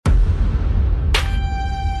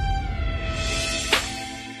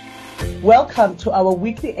Welcome to our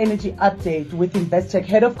weekly energy update with Investec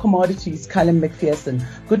Head of Commodities, Callum McPherson.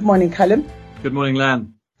 Good morning, Callum. Good morning,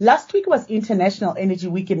 Lan. Last week was International Energy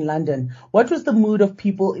Week in London. What was the mood of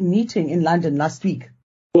people meeting in London last week?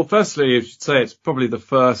 Well, firstly, I should say it's probably the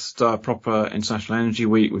first proper International Energy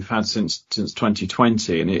Week we've had since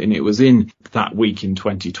 2020. And it was in that week in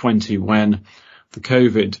 2020 when the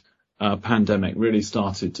COVID pandemic really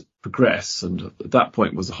started to progress. And at that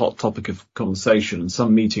point was a hot topic of conversation. And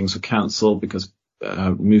some meetings were cancelled because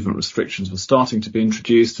movement restrictions were starting to be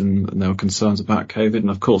introduced and there were concerns about COVID. And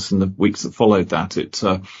of course, in the weeks that followed that, it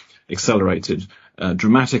accelerated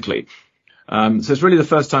dramatically. So it's really the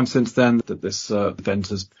first time since then that this event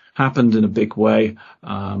has happened in a big way.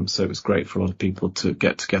 So it was great for a lot of people to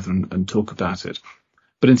get together and talk about it.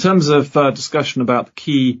 But in terms of discussion about the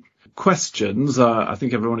key questions, I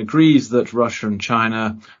think everyone agrees that Russia and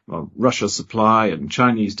China, Russia's supply and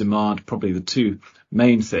Chinese demand, probably the two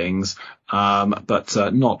main things,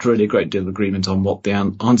 but not really a great deal of agreement on what the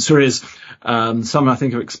answer is. Some, I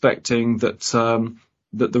think, are expecting that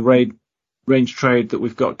the range trade that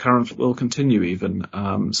we've got currently will continue even.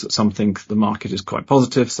 Some think the market is quite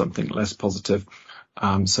positive, some think less positive.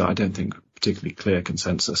 So I don't think particularly clear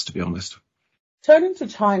consensus, to be honest. Turning to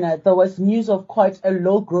China, there was news of quite a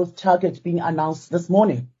low growth target being announced this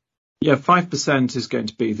morning. Yeah, 5% is going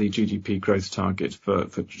to be the GDP growth target for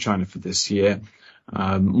China for this year.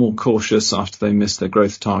 More cautious after they missed their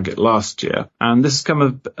growth target last year. And this has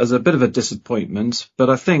come as a bit of a disappointment. But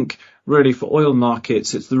I think really for oil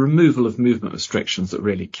markets, it's the removal of movement restrictions that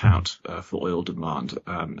really count for oil demand.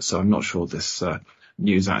 So I'm not sure this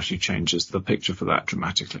news actually changes the picture for that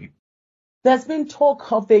dramatically. There's been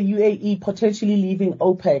talk of the UAE potentially leaving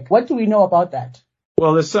OPEC. What do we know about that?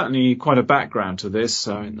 Well, there's certainly quite a background to this.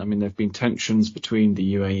 I mean, there have been tensions between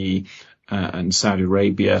the UAE and Saudi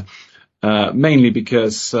Arabia, mainly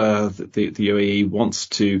because the UAE wants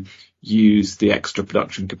to use the extra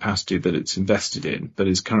production capacity that it's invested in, but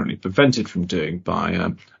is currently prevented from doing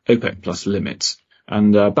by OPEC plus limits.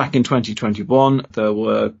 And back in 2021, there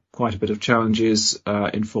were quite a bit of challenges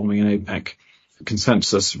in forming an OPEC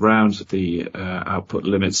consensus around the output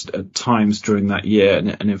limits at times during that year.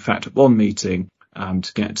 And in fact, at one meeting,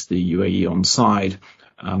 to get the UAE on side,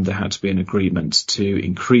 there had to be an agreement to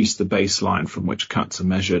increase the baseline from which cuts are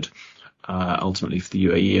measured, ultimately for the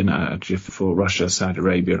UAE and actually for Russia, Saudi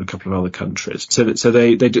Arabia and a couple of other countries. So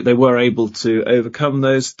they were able to overcome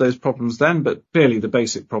those problems then, but clearly the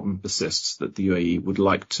basic problem persists that the UAE would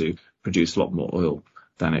like to produce a lot more oil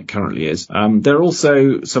than it currently is. There are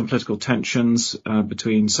also some political tensions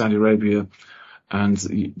between Saudi Arabia and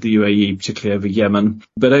the UAE, particularly over Yemen.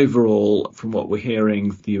 But overall, from what we're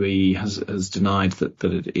hearing, the UAE has denied that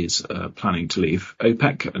it is planning to leave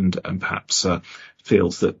OPEC and perhaps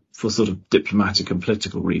feels that for sort of diplomatic and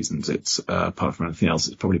political reasons, it's apart from anything else,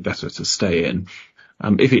 it's probably better to stay in.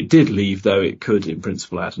 If it did leave, though, it could, in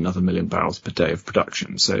principle, add another 1 million barrels per day of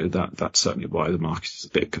production. So that's certainly why the market is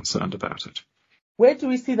a bit concerned about it. Where do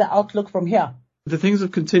we see the outlook from here? The things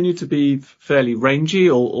have continued to be fairly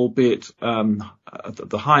rangy, albeit at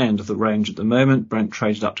the high end of the range at the moment. Brent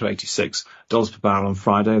traded up to $86 per barrel on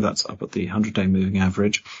Friday. That's up at the 100-day moving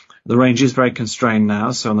average. The range is very constrained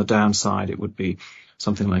now, so on the downside it would be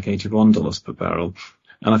something like $81 per barrel.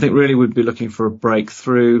 And I think really we'd be looking for a break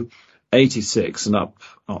through 86 and up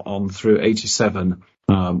on through 87,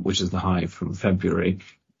 which is the high from February.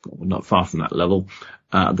 Not far from that level.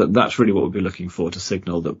 That's really what we'll be looking for to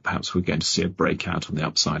signal that perhaps we're going to see a breakout on the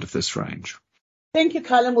upside of this range. Thank you,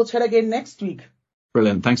 Callum. We'll chat again next week.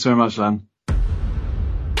 Brilliant. Thanks very much, Lan.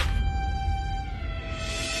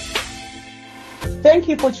 Thank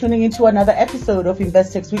you for tuning into another episode of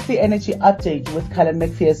Investec's Weekly Energy Update with Callum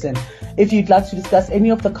McPherson. If you'd like to discuss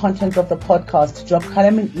any of the content of the podcast, drop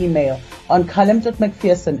Callum an email on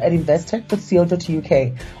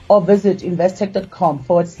callum.mcpherson@investec.co.uk or visit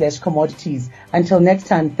investec.com/commodities. Until next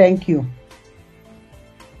time, thank you.